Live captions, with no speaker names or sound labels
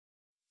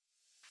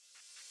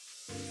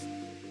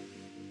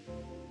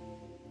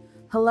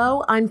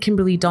Hello, I'm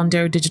Kimberley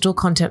Dondo, Digital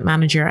Content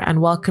Manager,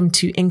 and welcome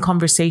to In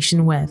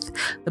Conversation With,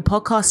 the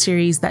podcast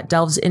series that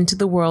delves into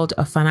the world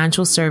of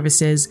financial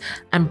services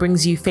and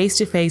brings you face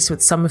to face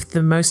with some of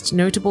the most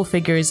notable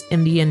figures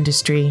in the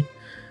industry.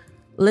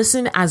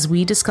 Listen as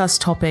we discuss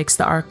topics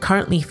that are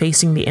currently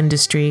facing the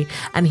industry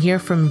and hear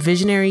from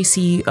visionary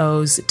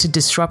CEOs to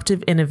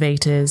disruptive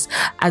innovators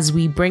as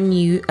we bring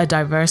you a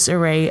diverse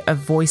array of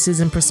voices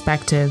and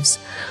perspectives.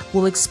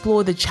 We'll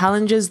explore the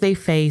challenges they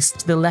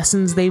faced, the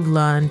lessons they've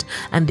learned,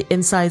 and the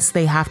insights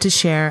they have to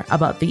share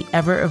about the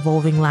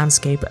ever-evolving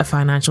landscape of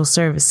financial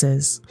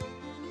services.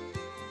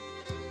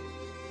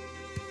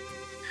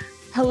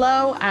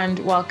 Hello and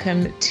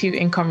welcome to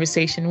In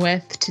Conversation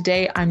With.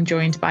 Today I'm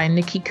joined by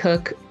Niki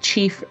Cooke,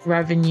 Chief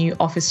Revenue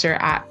Officer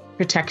at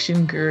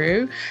Protection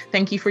Guru.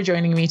 Thank you for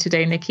joining me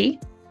today,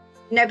 Niki.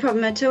 No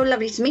problem at all.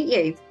 Lovely to meet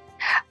you.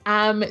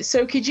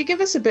 So could you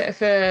give us a bit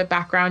of a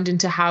background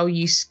into how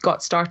you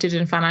got started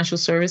in financial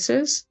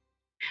services?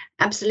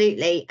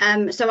 Absolutely.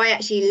 So I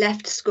actually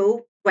left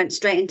school, went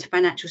straight into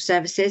financial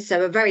services,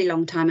 so a very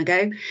long time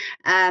ago.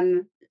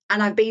 And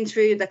I've been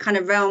through the kind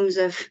of realms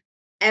of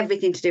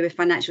everything to do with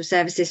financial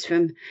services,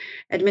 from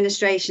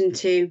administration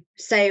to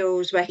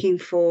sales, working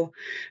for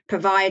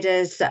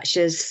providers such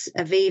as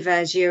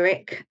Aviva,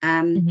 Zurich.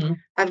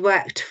 I've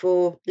worked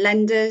for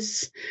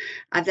lenders.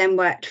 I've then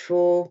worked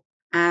for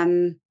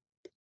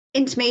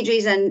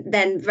intermediaries, and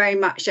then very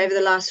much over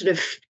the last sort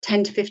of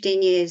 10 to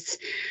 15 years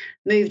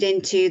moved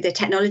into the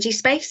technology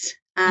space.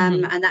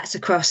 And that's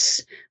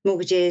across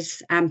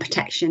mortgages and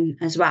protection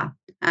as well.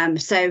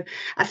 So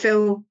I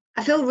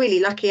feel really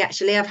lucky,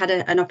 actually. I've had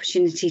an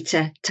opportunity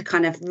to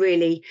kind of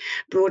really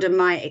broaden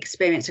my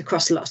experience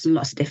across lots and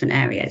lots of different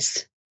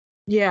areas.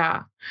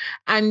 Yeah.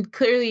 And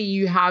clearly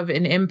you have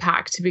an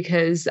impact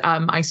because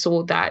I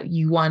saw that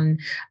you won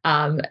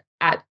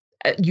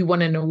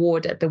an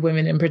award at the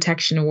Women in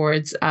Protection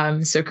Awards.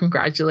 So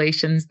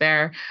congratulations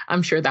there.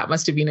 I'm sure that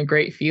must have been a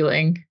great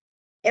feeling.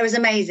 It was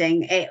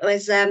amazing. It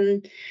was,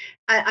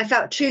 I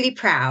felt truly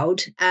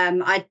proud.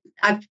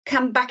 I've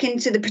come back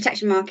into the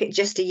protection market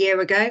just a year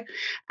ago.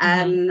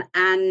 And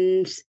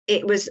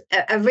it was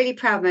a really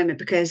proud moment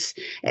because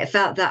it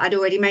felt that I'd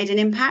already made an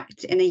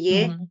impact in a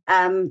year,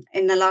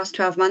 in the last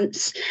 12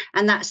 months.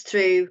 And that's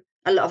through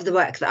a lot of the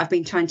work that I've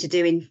been trying to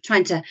do in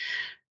trying to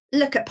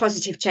look at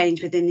positive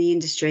change within the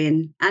industry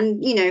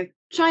and you know,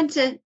 trying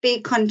to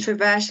be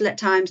controversial at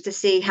times to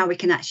see how we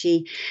can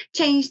actually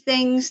change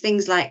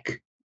things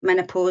like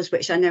menopause,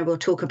 which I know we'll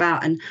talk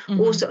about, and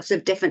all sorts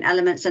of different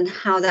elements and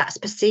how that's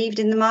perceived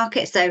in the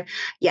market. So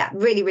yeah,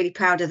 really, really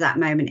proud of that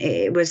moment.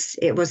 It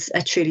was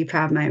a truly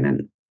proud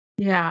moment.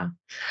 Yeah.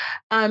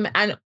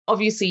 And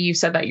obviously you've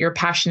said that you're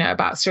passionate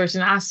about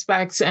certain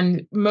aspects,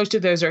 and most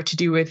of those are to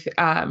do with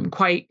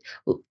quite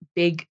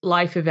big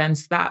life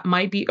events that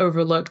might be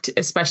overlooked,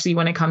 especially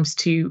when it comes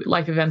to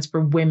life events for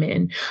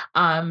women.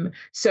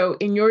 So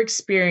in your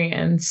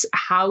experience,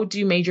 how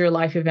do major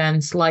life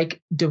events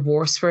like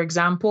divorce, for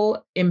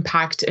example,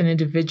 impact an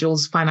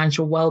individual's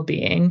financial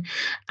well-being?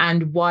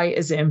 And why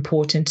is it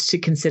important to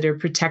consider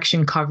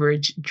protection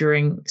coverage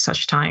during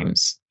such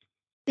times?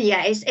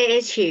 Yeah, it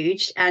is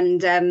huge.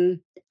 And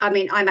I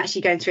mean, I'm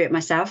actually going through it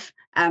myself.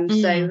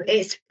 So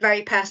it's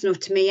very personal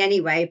to me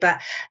anyway.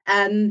 But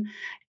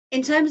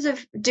in terms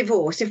of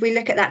divorce, if we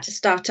look at that to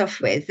start off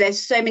with, there's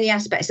so many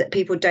aspects that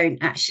people don't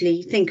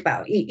actually think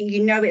about.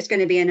 You know, it's going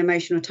to be an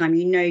emotional time.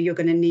 You know, you're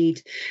going to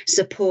need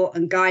support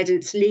and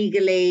guidance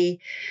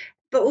legally,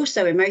 but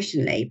also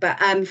emotionally. But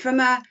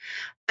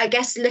I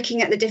guess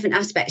looking at the different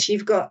aspects,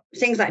 you've got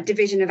things like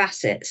division of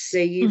assets. So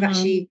you've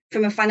actually,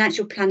 from a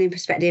financial planning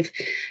perspective,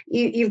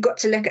 you've got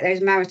to look at those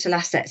marital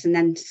assets and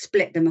then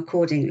split them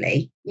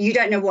accordingly. You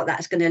don't know what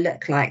that's going to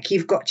look like.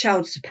 You've got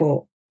child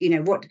support. You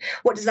know,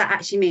 what does that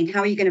actually mean? How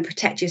are you going to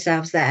protect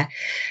yourselves there?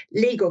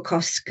 Legal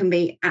costs can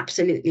be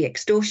absolutely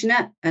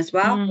extortionate as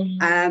well.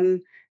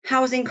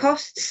 Housing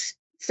costs.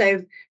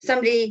 So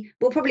somebody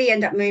will probably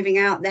end up moving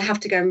out. They have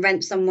to go and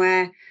rent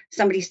somewhere.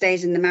 Somebody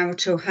stays in the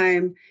marital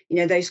home. You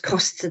know, those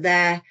costs are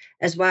there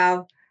as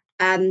well.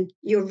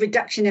 Your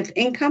reduction of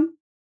income,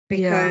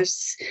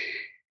 because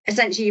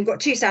essentially you've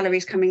got two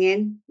salaries coming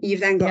in.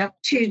 You've then got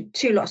two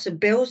lots of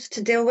bills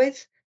to deal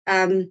with.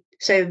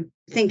 So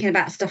thinking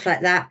about stuff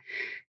like that.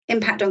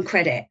 Impact on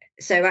credit.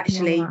 So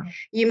actually,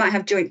 you might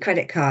have joint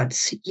credit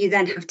cards. You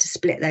then have to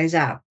split those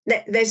out.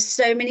 There's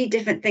so many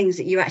different things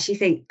that you actually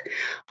think,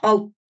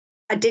 oh,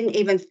 I didn't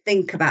even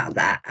think about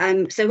that.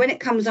 So when it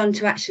comes on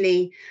to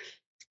actually,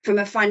 from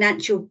a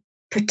financial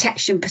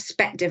protection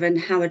perspective and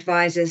how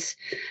advisors,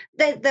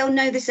 they'll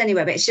know this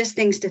anyway, but it's just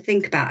things to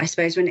think about, I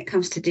suppose, when it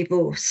comes to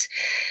divorce.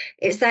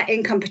 It's that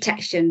income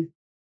protection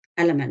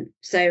element.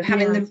 So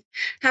having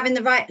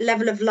the right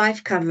level of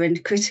life cover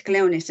and critical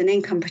illness and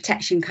income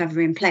protection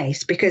cover in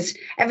place, because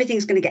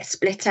everything's going to get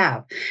split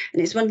out.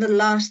 And it's one of the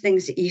last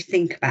things that you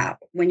think about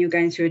when you're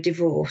going through a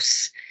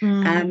divorce.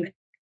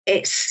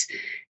 It's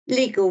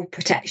legal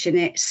protection,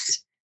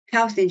 it's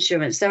health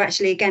insurance. So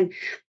actually, again,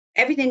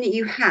 everything that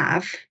you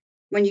have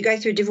when you go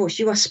through a divorce,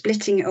 you are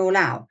splitting it all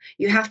out.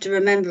 You have to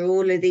remember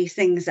all of these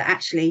things that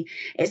actually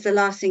it's the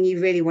last thing you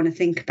really want to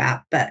think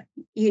about, but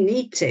you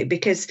need to,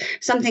 because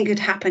something could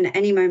happen at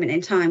any moment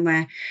in time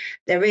where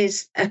there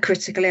is a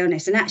critical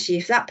illness. And actually,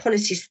 if that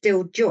policy is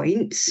still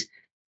joint,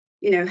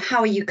 how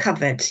are you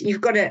covered?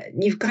 You've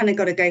kind of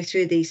got to go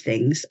through these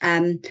things.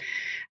 And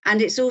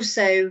it's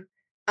also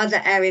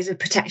other areas of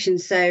protection.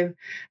 So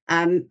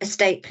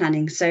estate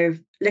planning. So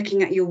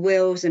looking at your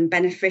wills and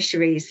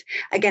beneficiaries.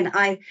 Again,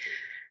 I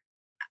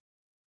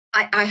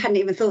hadn't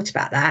even thought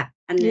about that.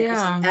 And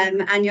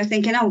and you're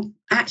thinking, oh,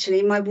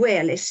 actually, my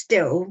will is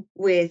still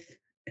with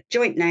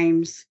joint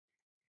names,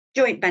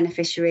 joint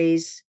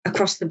beneficiaries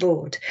across the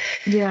board.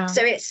 Yeah.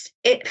 So it's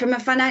from a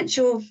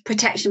financial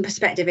protection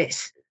perspective,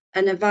 it's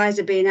an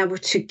advisor being able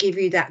to give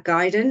you that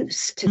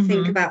guidance to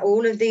think about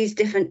all of these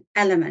different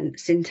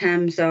elements in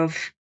terms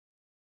of,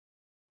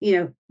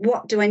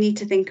 what do I need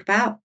to think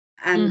about?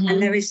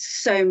 And there is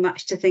so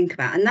much to think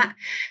about. And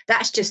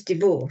that's just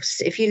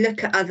divorce. If you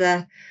look at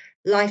other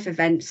life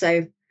events,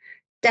 so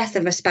death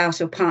of a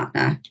spouse or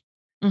partner,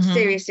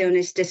 serious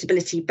illness,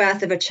 disability,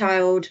 birth of a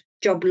child,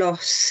 job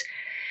loss.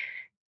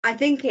 I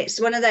think it's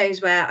one of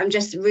those where I'm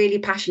just really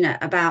passionate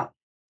about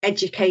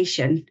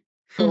education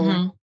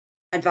for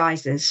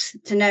advisors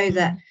to know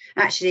that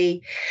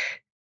actually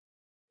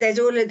there's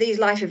all of these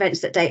life events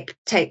that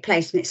take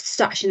place, and it's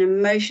such an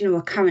emotional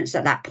occurrence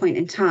at that point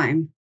in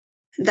time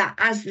that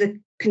as the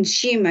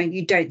consumer,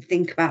 you don't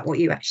think about what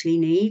you actually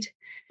need.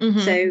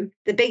 So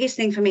the biggest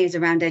thing for me is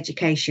around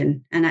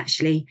education, and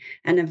actually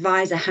an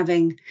advisor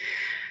having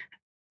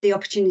the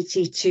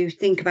opportunity to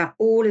think about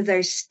all of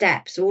those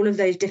steps, all of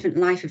those different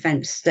life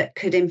events that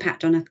could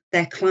impact on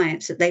their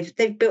clients that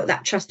they've built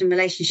that trust and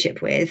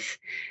relationship with,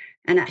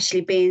 and actually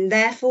being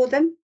there for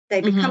them.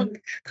 They become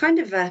kind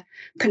of a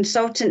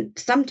consultant,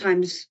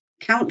 sometimes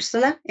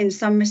counsellor in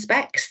some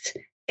respects,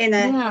 in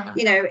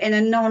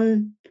a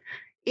non,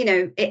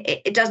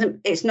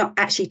 it's not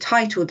actually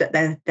titled that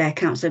they're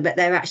counsellor, but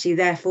they're actually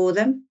there for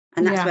them.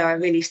 And that's where I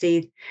really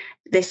see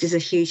this is a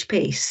huge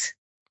piece.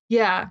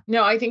 Yeah,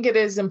 no, I think it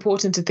is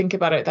important to think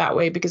about it that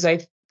way, because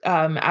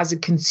as a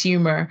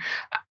consumer,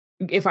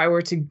 if I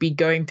were to be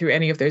going through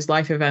any of those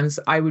life events,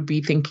 I would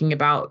be thinking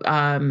about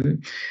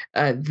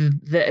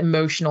the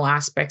emotional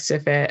aspects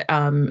of it,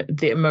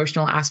 the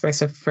emotional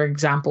aspects of, for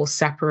example,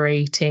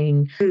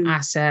 separating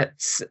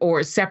assets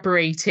or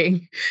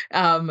separating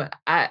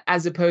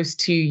as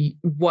opposed to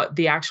what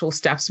the actual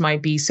steps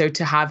might be. So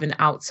to have an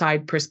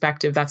outside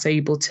perspective that's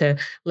able to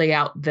lay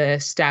out the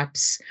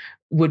steps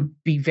would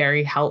be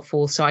very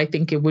helpful. So I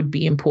think it would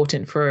be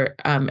important for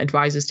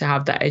advisors to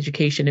have that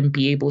education and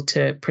be able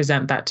to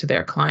present that to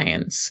their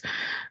clients.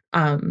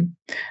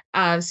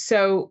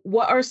 So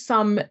what are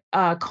some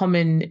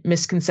common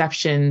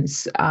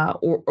misconceptions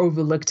or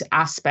overlooked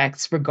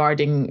aspects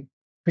regarding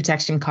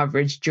protection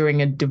coverage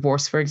during a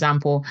divorce, for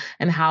example,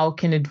 and how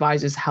can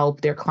advisors help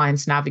their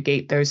clients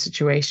navigate those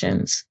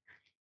situations?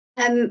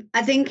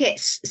 I think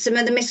it's some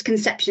of the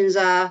misconceptions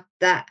are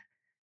that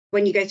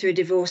when you go through a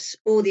divorce,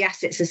 all the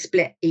assets are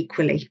split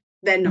equally.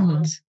 They're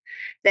not.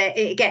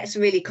 It gets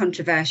really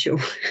controversial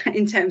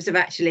in terms of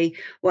actually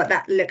what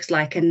that looks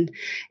like. And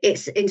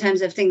it's in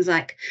terms of things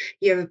like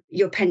your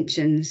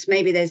pensions,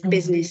 maybe there's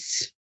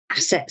business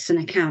assets and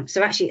accounts.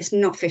 So actually it's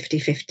not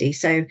 50-50.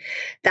 So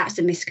that's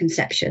a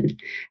misconception.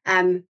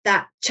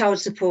 That child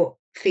support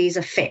fees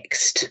are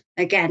fixed.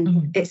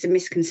 Again, it's a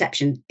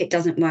misconception. It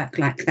doesn't work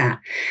like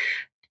that.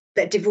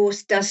 That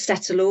divorce does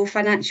settle all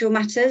financial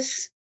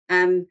matters.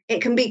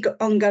 It can be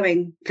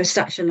ongoing for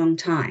such a long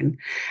time.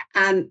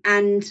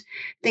 And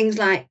things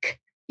like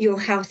your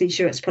health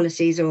insurance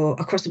policies or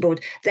across the board,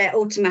 they're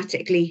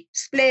automatically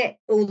split,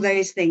 all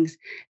those things.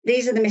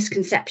 These are the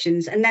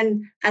misconceptions. And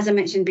then, as I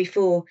mentioned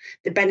before,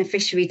 the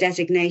beneficiary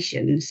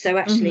designation. So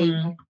actually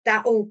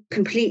that all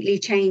completely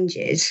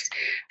changes.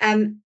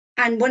 And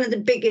one of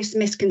the biggest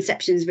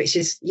misconceptions, which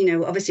is,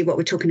 obviously what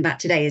we're talking about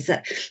today, is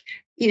that,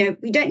 we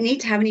don't need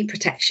to have any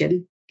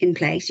protection in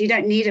place. You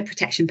don't need a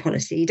protection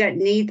policy. You don't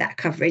need that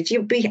coverage.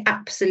 You'll be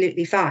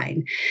absolutely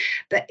fine.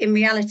 But in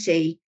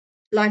reality,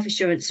 life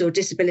assurance or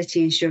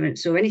disability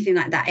insurance or anything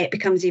like that, it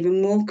becomes even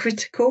more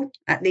critical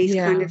at these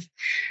kind of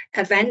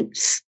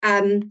events.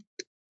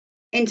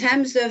 In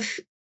terms of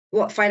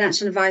what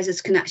financial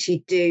advisors can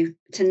actually do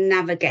to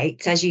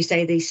navigate, as you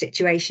say, these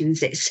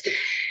situations,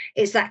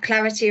 it's that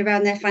clarity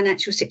around their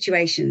financial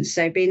situations.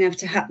 So being able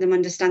to help them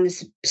understand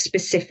the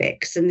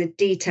specifics and the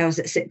details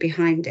that sit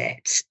behind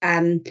it.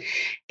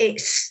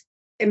 It's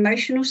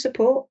emotional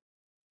support,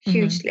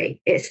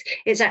 hugely.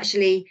 It's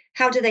actually,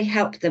 how do they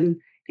help them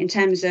in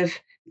terms of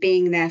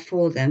being there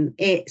for them?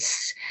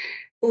 It's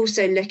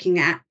also looking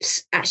at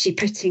actually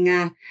putting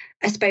a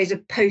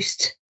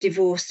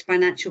post-divorce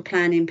financial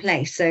plan in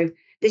place. So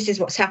this is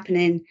what's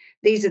happening.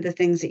 These are the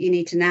things that you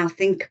need to now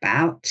think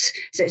about.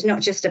 So it's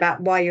not just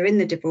about why you're in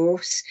the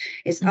divorce,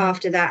 it's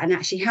after that. And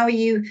actually, how are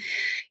you,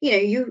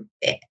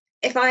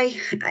 if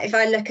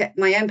I look at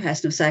my own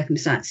personal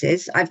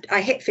circumstances, I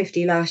hit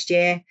 50 last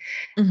year.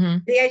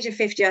 The age of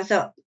 50, I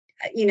thought,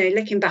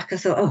 looking back, I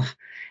thought,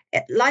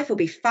 life will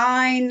be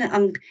fine.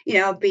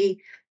 I'll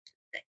be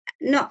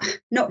not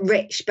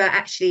rich, but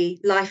actually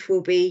life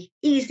will be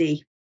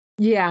easy.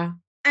 Yeah.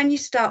 And you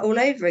start all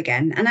over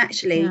again. And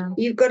actually,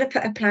 you've got to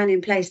put a plan in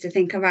place to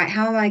think, all right,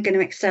 how am I going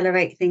to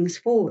accelerate things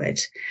forward,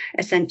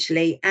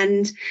 essentially?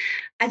 And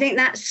I think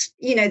that's,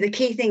 the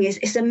key thing is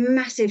it's a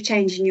massive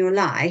change in your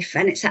life.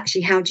 And it's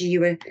actually, how do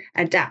you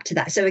adapt to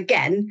that? So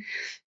again,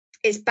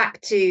 it's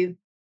back to,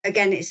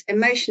 it's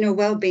emotional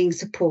well-being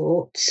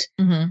support.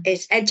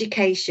 It's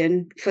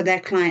education for their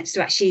clients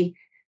to actually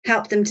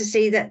help them to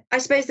see that, I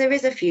suppose, there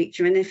is a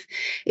future. And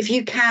if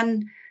you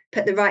can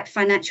put the right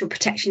financial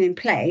protection in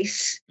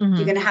place,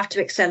 you're going to have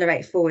to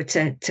accelerate forward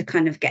to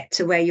kind of get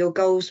to where your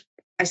goals,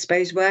 I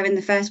suppose, were in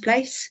the first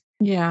place.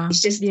 Yeah.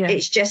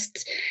 It's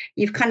just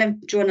you've kind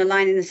of drawn a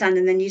line in the sand,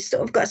 and then you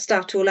sort of got to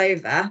start all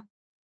over.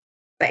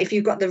 But if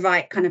you've got the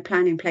right kind of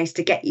plan in place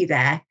to get you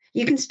there,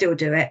 you can still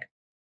do it.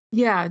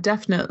 Yeah,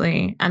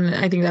 definitely. And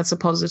I think that's a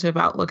positive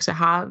outlook to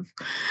have.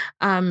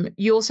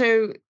 You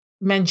also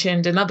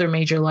mentioned another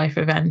major life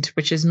event,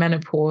 which is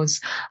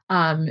menopause.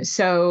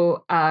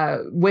 So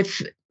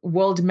with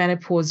World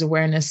Menopause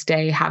Awareness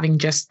Day having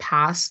just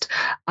passed,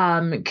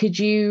 could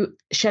you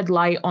shed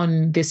light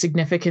on the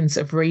significance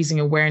of raising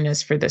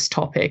awareness for this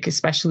topic,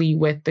 especially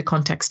with the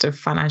context of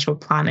financial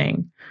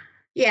planning?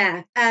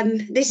 Yeah,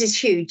 this is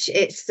huge.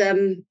 It's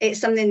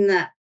something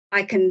that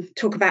I can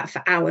talk about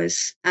for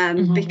hours,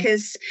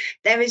 because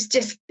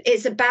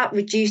it's about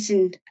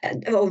reducing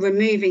or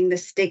removing the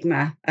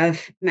stigma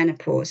of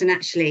menopause. And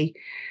actually,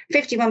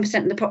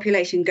 51% of the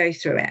population go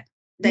through it.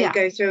 They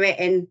go through it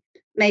in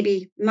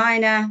maybe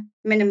minor,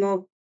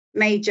 minimal,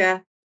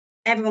 major.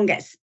 Everyone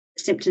gets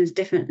symptoms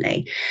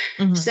differently.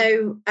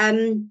 So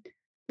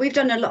we've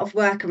done a lot of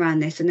work around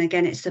this. And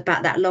again, it's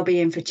about that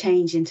lobbying for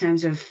change in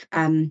terms of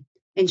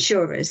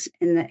insurers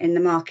in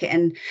the market,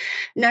 and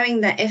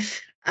knowing that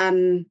if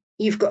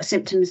you've got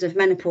symptoms of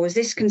menopause,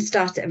 this can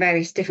start at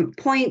various different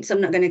points.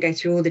 I'm not going to go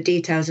through all the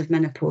details of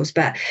menopause,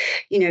 but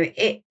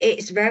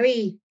it's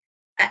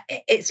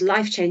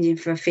life-changing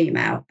for a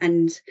female.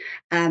 And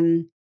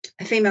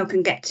a female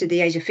can get to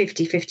the age of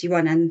 50,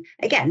 51, and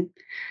again,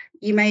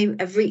 you may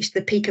have reached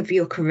the peak of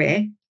your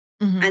career,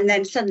 and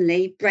then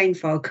suddenly brain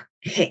fog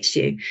hits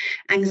you,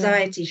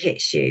 anxiety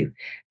hits you,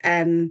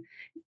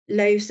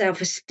 low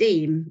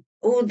self-esteem,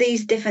 all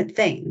these different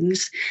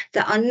things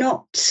that are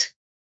not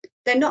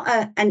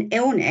an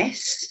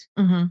illness,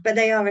 but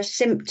they are a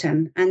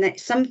symptom. And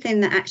it's something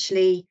that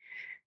actually,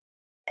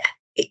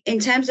 in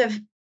terms of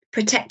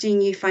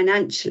protecting you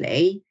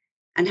financially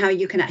and how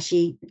you can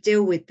actually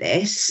deal with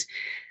this,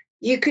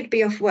 you could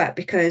be off work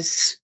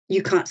because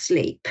you can't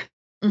sleep.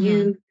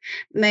 You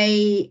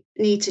may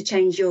need to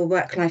change your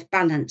work-life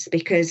balance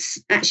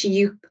because actually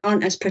you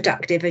aren't as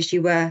productive as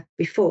you were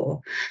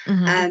before.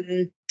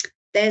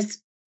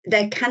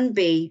 There can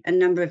be a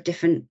number of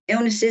different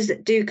illnesses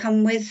that do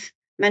come with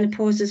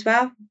menopause as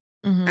well.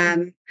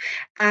 And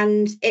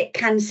it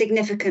can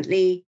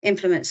significantly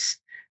influence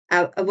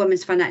a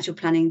woman's financial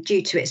planning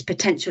due to its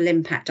potential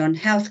impact on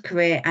health,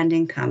 career, and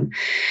income.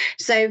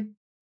 So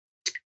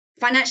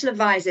financial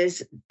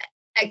advisors,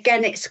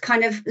 again, it's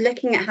kind of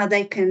looking at how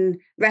they can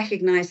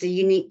recognise the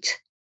unique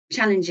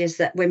challenges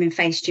that women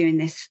face during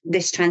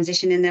this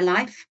transition in their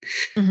life,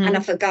 and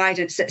offer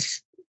guidance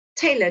that's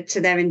tailored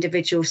to their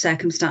individual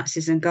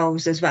circumstances and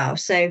goals as well.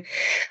 So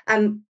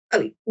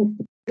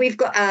we've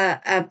got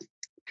a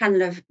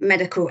panel of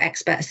medical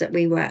experts that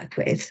we work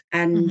with,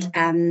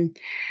 and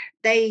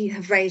they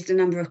have raised a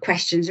number of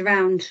questions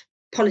around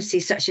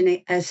policies such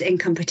as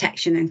income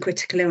protection and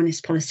critical illness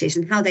policies,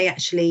 and how they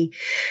actually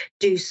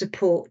do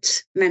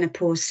support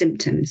menopause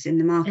symptoms in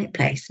the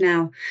marketplace.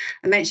 Now,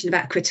 I mentioned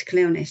about critical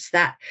illness,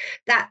 that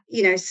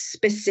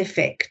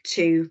specific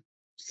to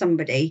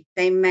somebody,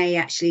 they may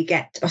actually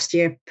get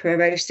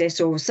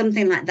osteoporosis or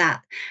something like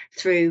that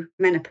through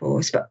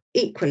menopause, but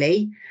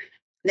equally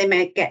they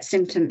may get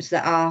symptoms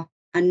that are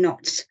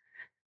not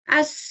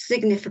as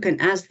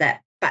significant as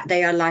that, but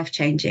they are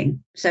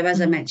life-changing. So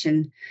as I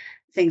mentioned,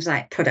 things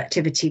like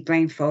productivity,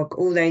 brain fog,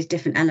 all those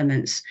different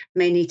elements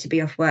may need to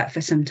be off work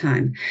for some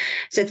time.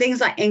 So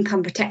things like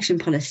income protection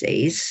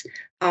policies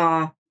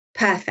are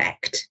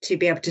perfect to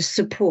be able to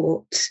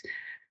support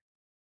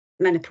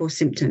menopause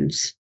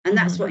symptoms. And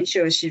that's what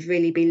insurers should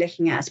really be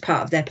looking at as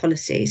part of their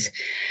policies.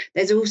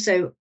 There's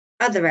also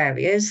other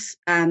areas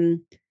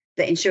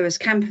that insurers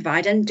can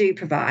provide and do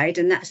provide,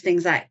 and that's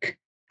things like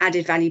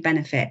added value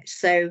benefits.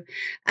 So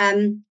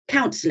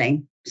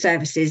counselling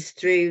services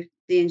through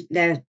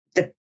the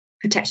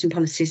protection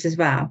policies as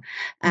well.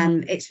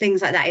 It's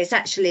things like that. It's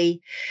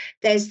actually,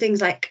 there's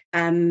things like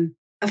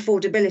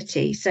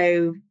affordability.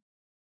 So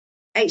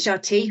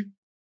HRT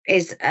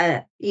is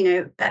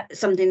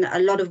something that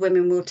a lot of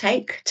women will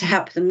take to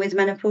help them with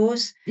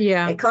menopause.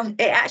 It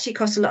actually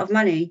costs a lot of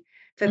money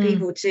for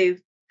people to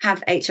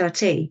have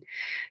HRT.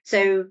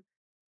 So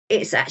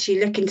it's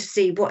actually looking to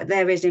see what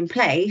there is in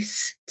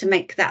place to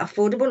make that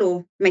affordable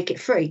or make it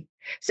free.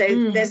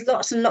 So there's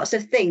lots and lots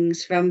of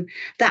things from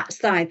that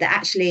side that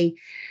actually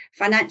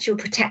financial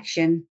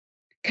protection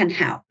can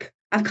help.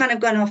 I've kind of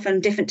gone off on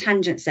different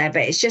tangents there,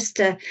 but it's just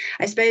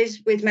I suppose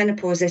with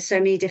menopause, there's so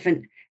many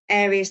different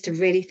areas to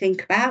really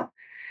think about,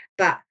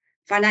 but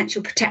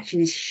financial protection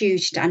is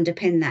huge to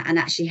underpin that, and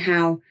actually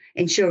how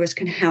insurers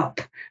can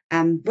help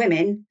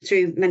women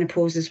through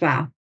menopause as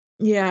well.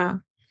 Yeah.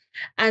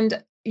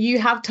 And you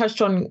have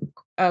touched on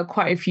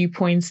quite a few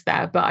points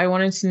there, but I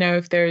wanted to know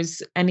if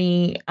there's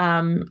any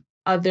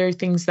other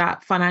things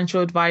that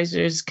financial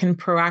advisors can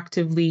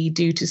proactively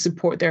do to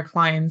support their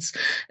clients,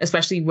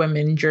 especially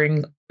women,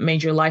 during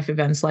major life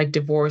events like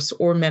divorce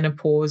or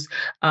menopause,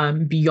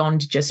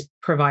 beyond just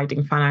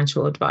providing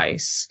financial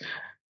advice.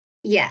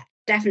 Yeah,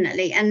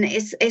 definitely. And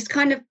it's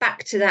kind of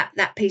back to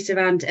that piece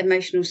around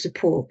emotional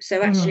support.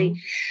 So actually,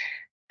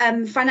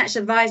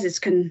 financial advisors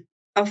can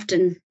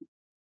often,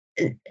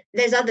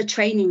 there's other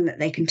training that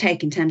they can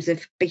take in terms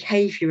of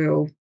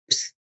behavioral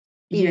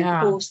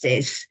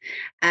courses.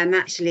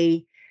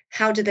 Actually,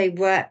 how do they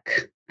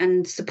work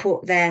and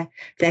support their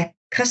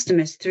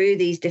customers through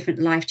these different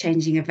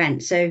life-changing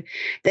events? So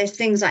there's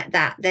things like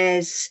that.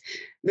 There's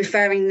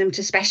referring them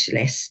to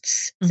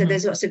specialists. So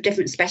there's lots of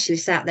different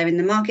specialists out there in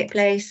the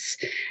marketplace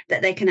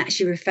that they can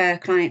actually refer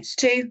clients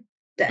to,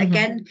 that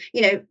again,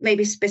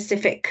 maybe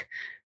specific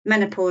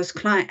menopause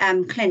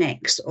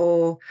clinics,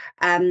 or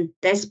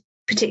there's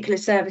particular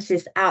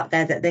services out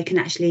there that they can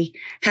actually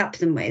help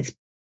them with.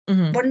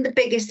 One of the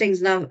biggest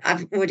things, and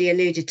I've already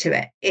alluded to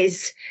it,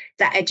 is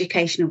that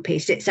educational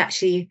piece. It's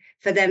actually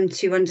for them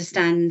to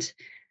understand,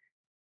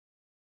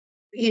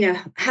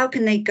 how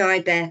can they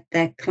guide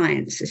their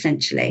clients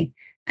essentially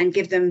and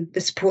give them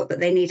the support that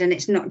they need. And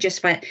it's not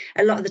just a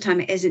lot of the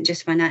time, it isn't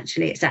just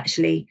financially, it's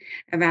actually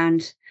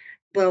around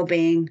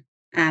well-being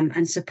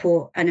and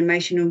support and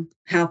emotional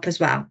help as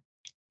well.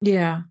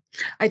 Yeah,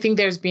 I think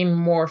there's been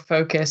more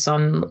focus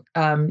on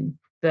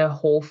the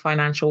whole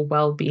financial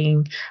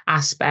well-being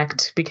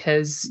aspect,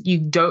 because you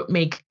don't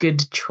make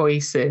good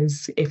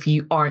choices if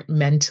you aren't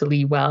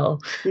mentally well.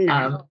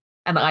 No.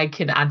 And I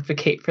can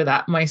advocate for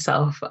that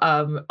myself.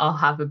 I'll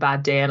have a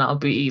bad day and I'll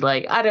be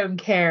like, I don't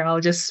care,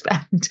 I'll just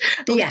spend,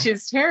 which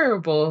is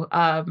terrible.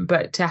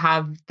 But to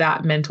have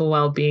that mental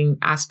well-being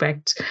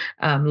aspect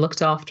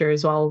looked after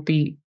as well will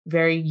be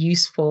very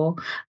useful.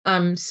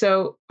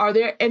 So are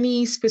there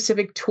any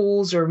specific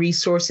tools or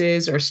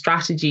resources or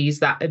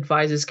strategies that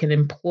advisors can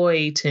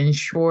employ to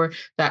ensure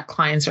that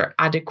clients are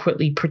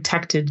adequately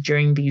protected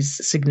during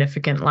these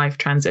significant life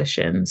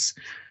transitions?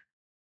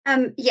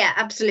 Yeah,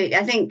 absolutely.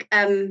 I think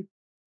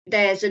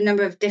there's a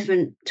number of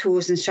different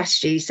tools and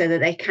strategies so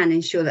that they can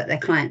ensure that their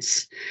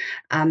clients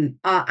are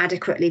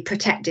adequately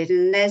protected.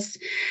 And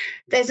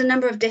there's a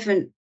number of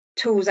different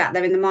tools out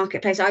there in the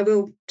marketplace. I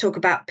will talk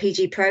about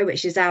PG Pro,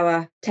 which is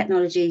our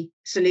technology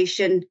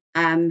solution.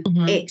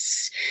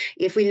 It's,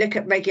 if we look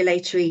at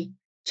regulatory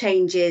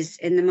changes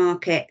in the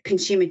market,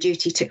 Consumer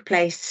Duty took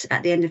place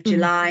at the end of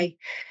July.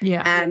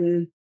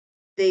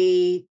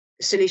 The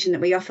solution that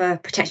we offer,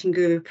 Protection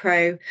Guru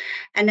Pro,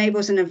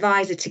 enables an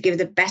advisor to give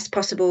the best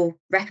possible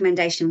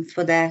recommendation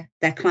for their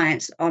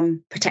clients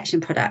on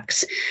protection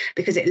products,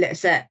 because it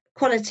looks at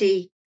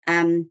quality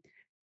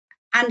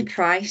and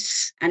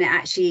price, and it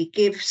actually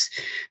gives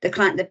the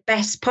client the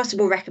best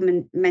possible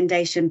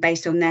recommendation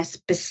based on their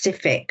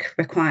specific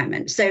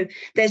requirements. So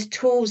there's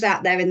tools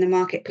out there in the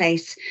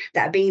marketplace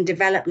that are being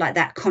developed like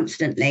that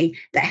constantly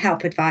that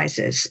help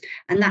advisors,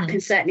 and that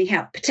can certainly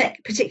help,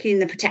 particularly in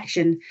the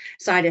protection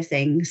side of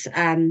things,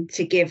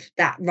 to give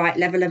that right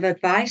level of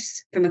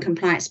advice from a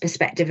compliance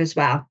perspective as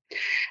well.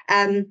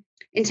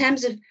 In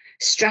terms of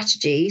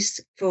strategies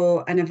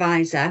for an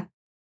advisor,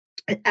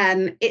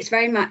 it's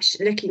very much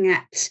looking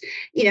at,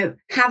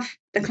 have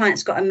the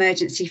clients got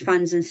emergency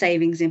funds and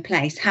savings in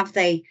place? Have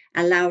they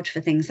allowed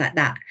for things like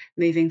that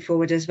moving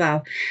forward as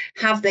well?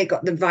 Have they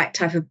got the right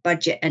type of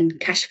budget and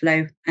cash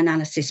flow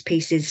analysis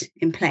pieces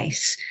in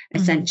place,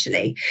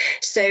 essentially?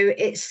 So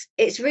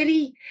it's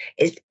really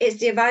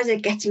the advisor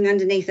getting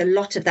underneath a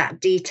lot of that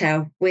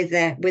detail with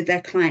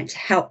their client to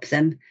help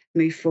them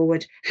move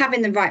forward,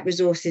 having the right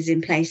resources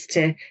in place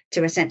to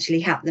essentially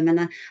help them.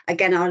 And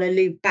again, I'll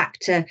allude back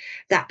to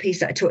that piece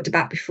that I talked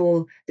about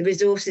before. The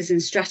resources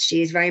and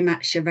strategy is very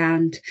much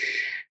around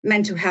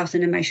mental health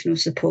and emotional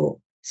support.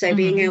 So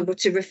being able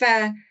to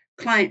refer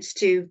clients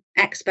to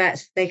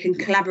experts, they can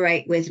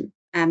collaborate with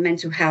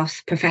mental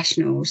health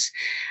professionals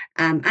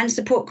and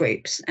support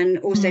groups, and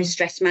also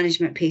stress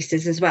management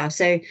pieces as well.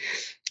 So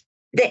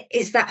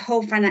it's that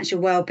whole financial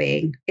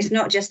well-being. It's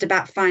not just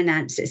about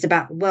finance, it's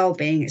about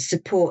well-being, it's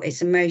support,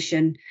 it's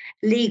emotion,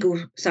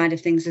 legal side of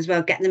things as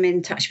well, get them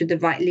in touch with the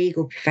right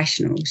legal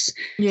professionals.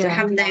 So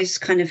having those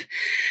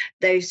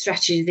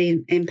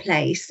strategies in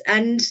place,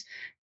 and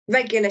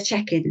regular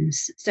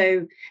check-ins.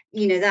 So,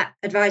 that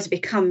advisor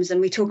becomes, and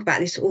we talk about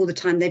this all the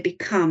time, they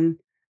become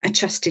a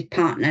trusted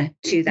partner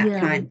to that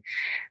client.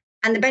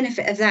 And the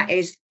benefit of that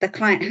is the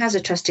client has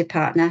a trusted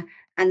partner,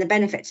 and the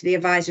benefit to the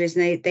advisor is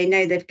they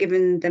know they've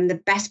given them the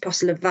best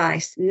possible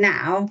advice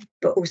now,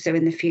 but also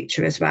in the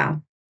future as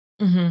well.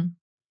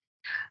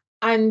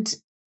 And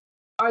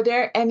Are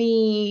there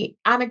any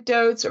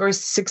anecdotes or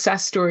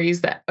success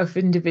stories of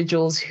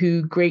individuals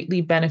who greatly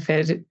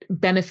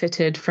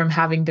benefited from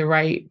having the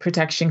right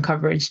protection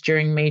coverage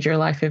during major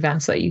life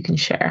events that you can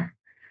share?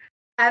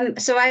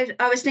 So I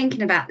was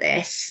thinking about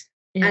this,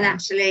 and Yeah.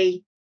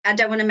 actually, I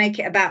don't want to make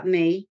it about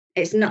me.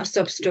 It's not a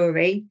sub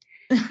story.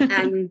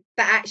 But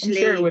actually,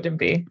 I'm sure it wouldn't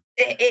be.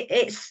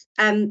 It's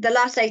the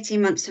last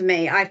 18 months for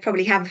me. I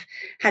probably have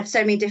had so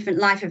many different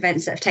life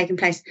events that have taken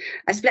place.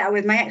 I split up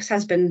with my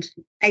ex-husband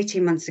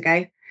 18 months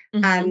ago.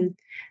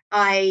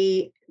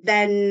 I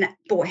then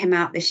bought him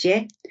out this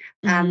year,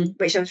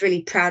 which I was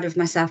really proud of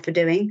myself for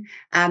doing.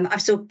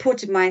 I've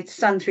supported my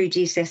son through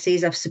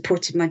GCSEs. I've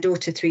supported my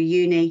daughter through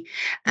uni.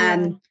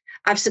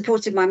 I've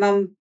supported my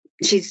mum.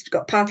 She's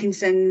got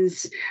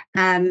Parkinson's.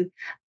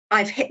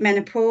 I've hit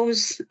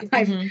menopause.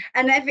 And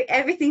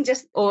everything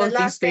just all the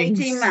last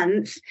 18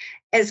 months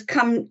has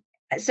come.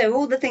 So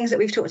all the things that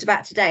we've talked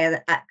about today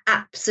are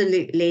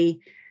absolutely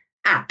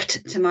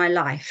apt to my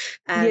life.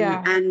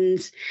 And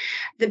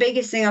the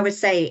biggest thing I would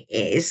say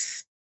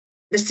is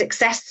the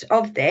success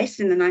of this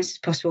in the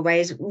nicest possible way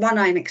is, one,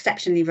 I'm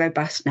exceptionally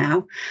robust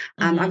now.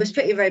 I was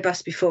pretty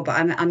robust before, but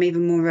I'm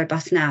even more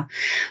robust now.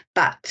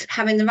 But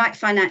having the right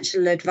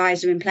financial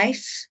advisor in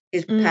place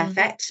is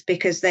perfect,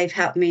 because they've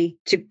helped me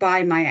to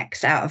buy my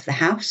ex out of the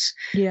house.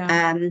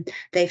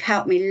 They've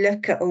helped me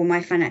look at all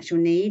my financial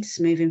needs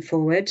moving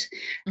forward.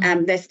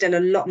 There's still a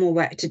lot more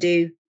work to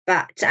do,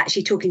 but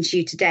actually talking to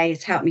you today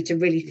has helped me to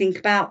really think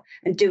about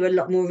and do a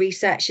lot more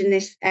research in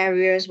this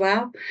area as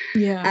well.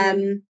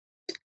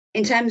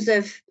 In terms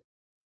of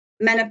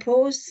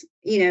menopause,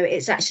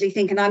 it's actually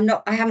thinking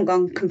I haven't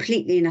gone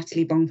completely and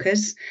utterly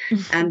bonkers.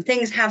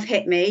 Things have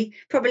hit me,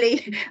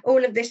 probably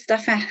all of this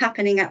stuff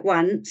happening at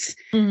once,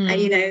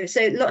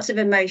 so lots of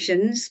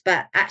emotions,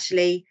 but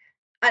actually,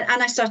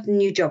 and I started a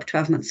new job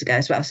 12 months ago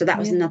as well. So that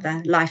was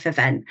another life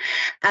event.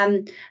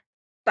 But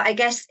I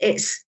guess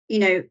it's,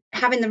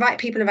 having the right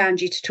people around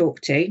you to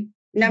talk to,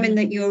 knowing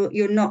that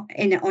you're not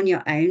in it on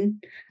your own,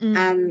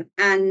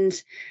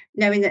 and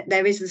knowing that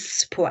there is the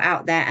support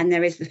out there and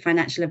there is the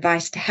financial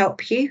advice to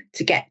help you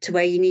to get to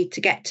where you need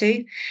to get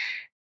to.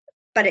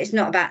 But it's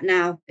not about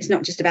now. It's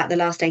not just about the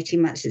last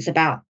 18 months. It's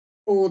about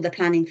all the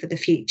planning for the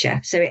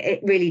future. So it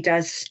really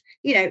does,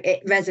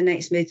 it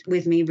resonates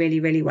with me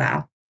really, really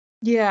well.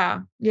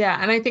 Yeah.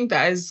 And I think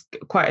that is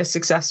quite a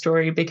success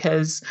story,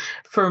 because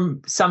for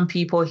some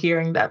people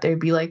hearing that, they'd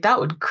be like, that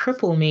would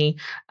cripple me,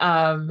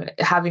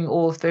 having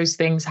all of those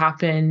things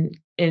happen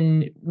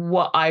in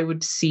what I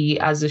would see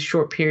as a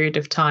short period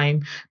of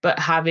time. But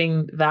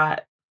having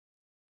that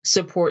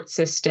support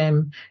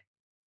system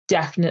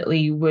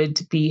definitely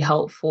would be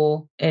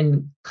helpful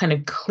in kind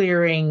of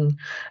clearing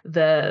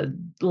the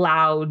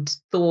loud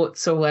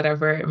thoughts or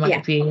whatever it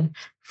might be,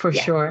 for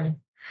sure.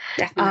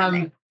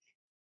 Definitely.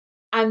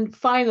 And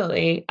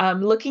finally,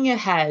 looking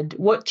ahead,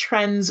 what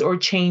trends or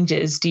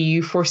changes do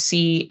you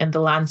foresee in the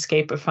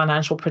landscape of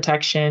financial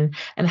protection,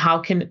 and how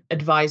can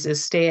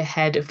advisors stay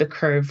ahead of the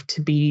curve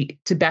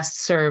to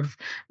best serve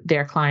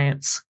their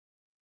clients?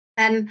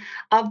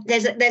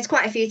 There's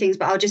quite a few things,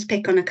 but I'll just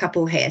pick on a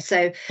couple here.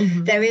 So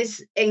there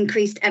is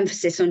increased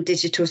emphasis on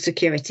digital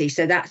security.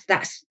 So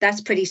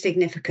that's pretty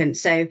significant.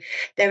 So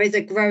there is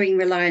a growing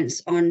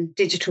reliance on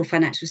digital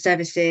financial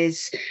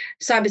services.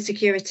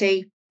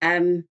 Cybersecurity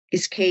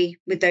is key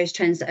with those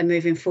trends that are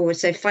moving forward.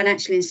 So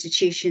financial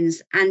institutions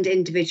and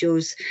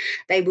individuals,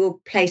 they will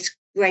place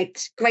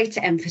greater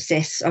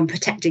emphasis on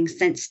protecting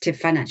sensitive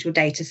financial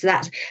data. So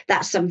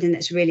that's something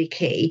that's really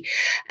key.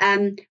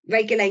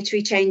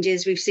 Regulatory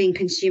changes, we've seen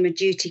consumer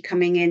duty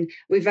coming in.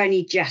 We've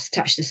only just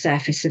touched the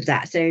surface of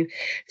that. So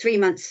 3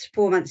 months,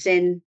 4 months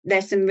in,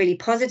 there's some really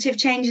positive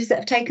changes that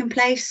have taken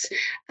place.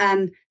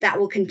 That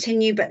will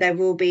continue, but the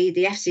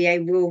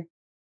FCA will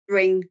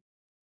bring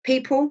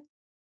people.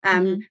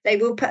 They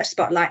will put a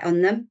spotlight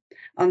on them,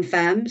 on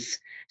firms.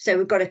 So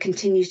we've got to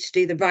continue to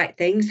do the right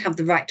things, have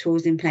the right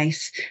tools in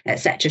place,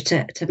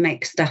 etc., to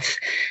make stuff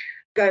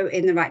go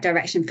in the right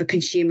direction for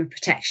consumer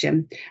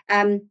protection.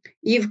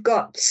 You've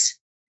got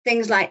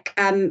things like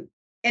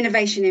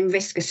innovation in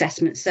risk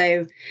assessment.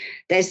 So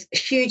there's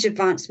huge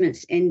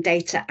advancements in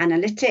data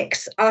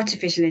analytics,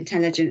 artificial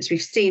intelligence.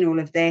 We've seen all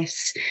of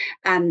this.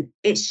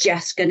 It's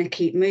just going to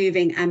keep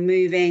moving and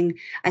moving.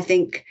 I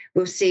think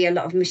we'll see a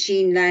lot of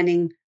machine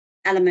learning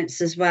elements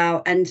as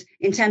well. And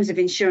in terms of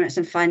insurance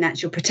and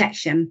financial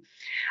protection,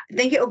 I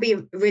think it will be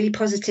really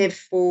positive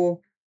for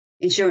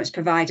insurance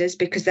providers,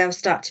 because they'll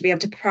start to be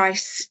able to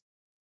price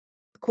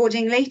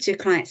accordingly to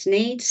clients'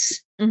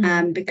 needs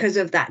because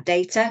of that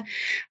data.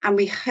 And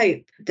we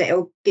hope that it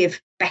will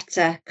give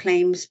better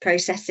claims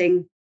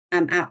processing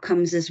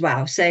outcomes as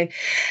well. So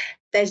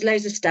there's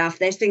loads of stuff.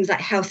 There's things like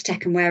health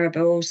tech and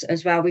wearables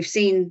as well. We've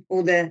seen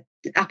all the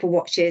Apple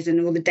Watches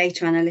and all the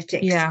data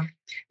analytics.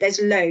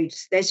 There's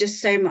loads. There's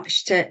just so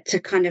much to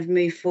kind of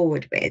move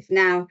forward with.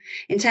 Now,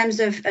 in terms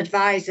of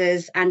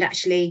advisors and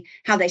actually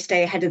how they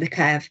stay ahead of the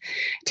curve,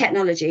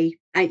 technology,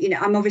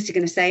 I'm obviously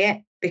going to say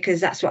it because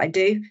that's what I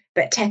do,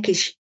 but tech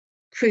is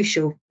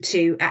crucial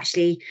to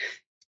actually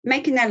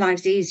making their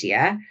lives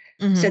easier,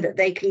 so that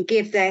they can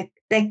give their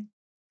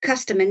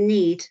customer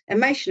need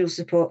emotional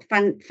support,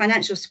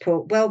 financial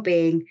support,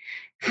 well-being,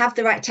 have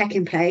the right tech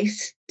in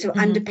place to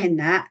underpin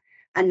that,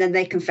 and then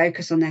they can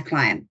focus on their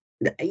client.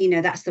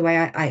 That's the way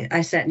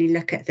I certainly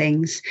look at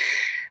things.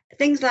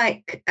 Things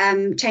like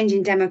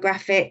changing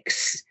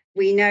demographics.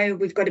 We know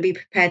we've got to be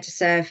prepared to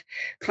serve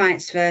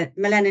clients for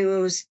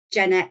millennials,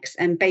 Gen X,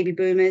 and baby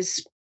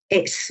boomers.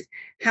 It's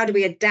how do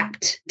we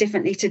adapt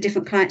differently to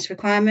different clients'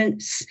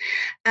 requirements?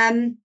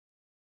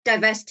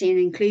 Diversity and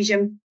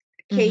inclusion,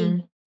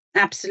 key.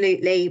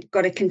 Absolutely,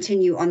 got to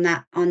continue on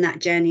that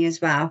journey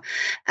as well.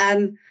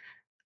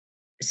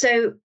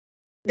 So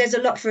there's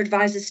a lot for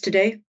advisors to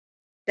do.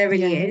 There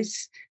really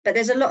is, but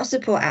there's a lot of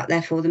support out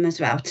there for them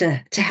as well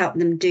to help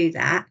them do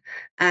that.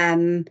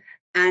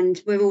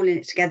 And we're all in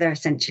it together,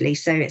 essentially.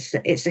 So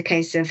it's a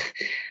case of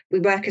we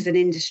work as an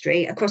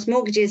industry across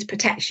mortgages,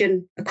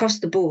 protection, across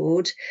the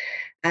board.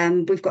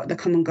 We've got the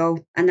common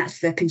goal, and that's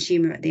the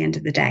consumer at the end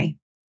of the day.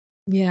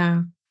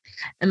 Yeah.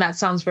 And that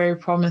sounds very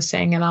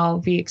promising, and I'll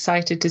be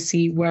excited to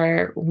see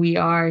where we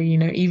are,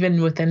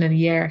 even within a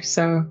year.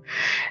 So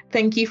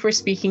thank you for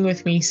speaking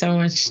with me so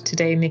much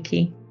today,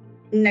 Niki.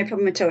 No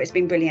problem at all. It's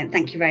been brilliant.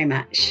 Thank you very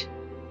much.